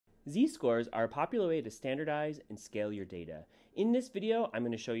Z-scores are a popular way to standardize and scale your data. In this video, I'm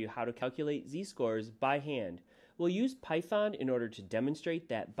going to show you how to calculate Z-scores by hand. We'll use Python in order to demonstrate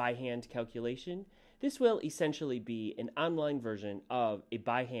that by hand calculation. This will essentially be an online version of a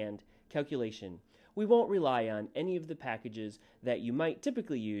by hand calculation. We won't rely on any of the packages that you might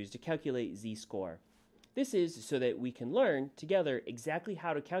typically use to calculate Z-score. This is so that we can learn together exactly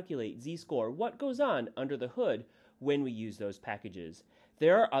how to calculate Z-score, what goes on under the hood when we use those packages.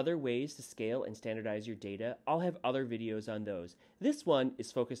 There are other ways to scale and standardize your data. I'll have other videos on those. This one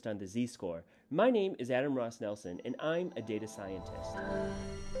is focused on the Z-score. My name is Adam Ross Nelson, and I'm a data scientist.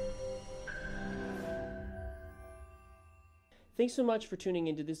 Thanks so much for tuning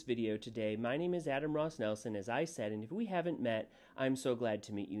into this video today. My name is Adam Ross Nelson, as I said, and if we haven't met, I'm so glad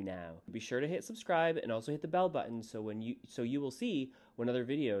to meet you now. Be sure to hit subscribe and also hit the bell button so you will see when other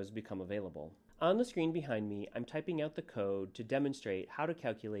videos become available. On the screen behind me, I'm typing out the code to demonstrate how to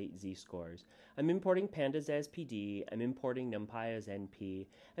calculate Z-scores. I'm importing pandas as PD, I'm importing NumPy as NP,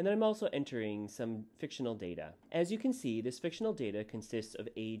 and then I'm also entering some fictional data. As you can see, this fictional data consists of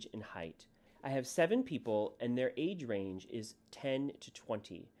age and height. I have 7 people, and their age range is 10 to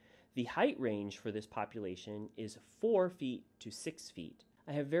 20. The height range for this population is 4 feet to 6 feet.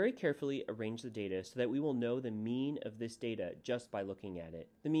 I have very carefully arranged the data so that we will know the mean of this data just by looking at it.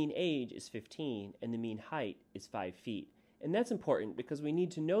 The mean age is 15 and the mean height is 5 feet. And that's important because we need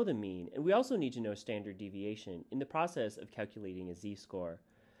to know the mean, and we also need to know standard deviation in the process of calculating a z-score.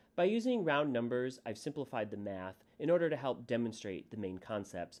 By using round numbers, I've simplified the math in order to help demonstrate the main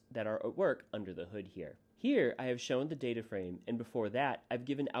concepts that are at work under the hood here. Here, I have shown the data frame, and before that, I've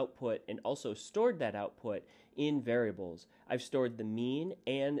given output and also stored that output in variables. I've stored the mean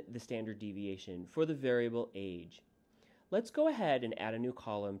and the standard deviation for the variable age. Let's go ahead and add a new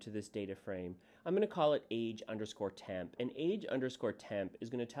column to this data frame. I'm going to call it age underscore temp, and age underscore temp is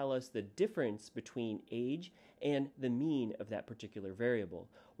going to tell us the difference between age and the mean of that particular variable.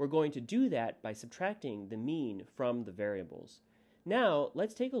 We're going to do that by subtracting the mean from the variables. Now,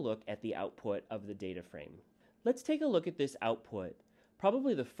 let's take a look at the output of the data frame. Let's take a look at this output.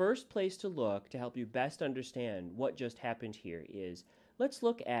 Probably the first place to look to help you best understand what just happened here is, let's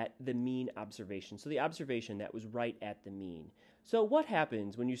look at the mean observation, so the observation that was right at the mean. So what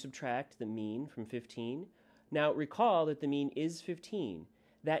happens when you subtract the mean from 15? Now recall that the mean is 15.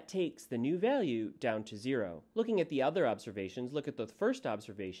 That takes the new value down to 0. Looking at the other observations, look at the first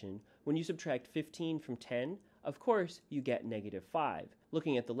observation. When you subtract 15 from 10, of course, you get -5.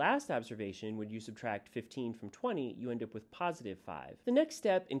 Looking at the last observation, when you subtract 15 from 20, you end up with +5. The next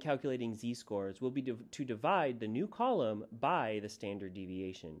step in calculating z-scores will be to divide the new column by the standard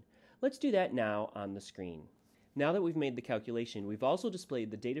deviation. Let's do that now on the screen. Now that we've made the calculation, we've also displayed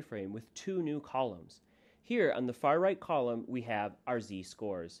the data frame with 2 new columns. Here on the far right column, we have our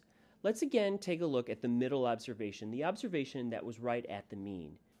z-scores. Let's again take a look at the middle observation, the observation that was right at the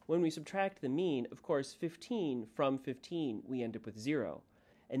mean. When we subtract the mean, of course, 15 from 15, we end up with 0.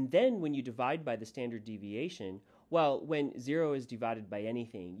 And then when you divide by the standard deviation, well, when 0 is divided by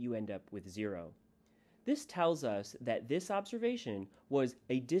anything, you end up with 0. This tells us that this observation was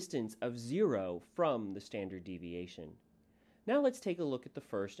a distance of 0 from the standard deviation. Now let's take a look at the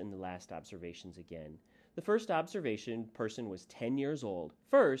first and the last observations again. The first observation, person was 10 years old.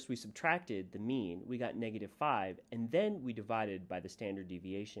 First, we subtracted the mean, we got -5, and then we divided by the standard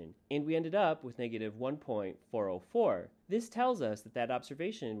deviation, and we ended up with -1.404. This tells us that that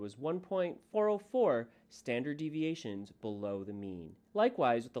observation was 1.404 standard deviations below the mean.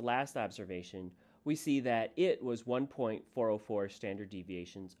 Likewise, with the last observation, we see that it was 1.404 standard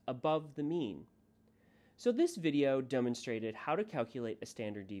deviations above the mean. So this video demonstrated how to calculate a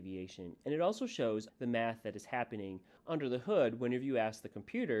standard deviation, and it also shows the math that is happening under the hood whenever you ask the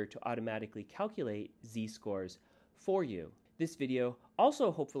computer to automatically calculate z-scores for you. This video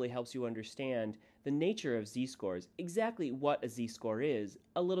also hopefully helps you understand the nature of z-scores, exactly what a z-score is,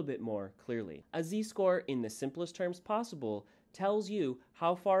 a little bit more clearly. A z-score, in the simplest terms possible, tells you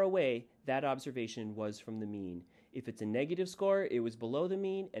how far away that observation was from the mean. If it's a negative score, it was below the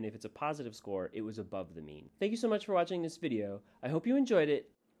mean, and if it's a positive score, it was above the mean. Thank you so much for watching this video. I hope you enjoyed it.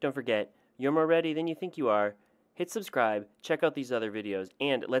 Don't forget, you're more ready than you think you are. Hit subscribe, check out these other videos,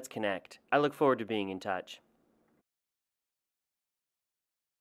 and let's connect. I look forward to being in touch.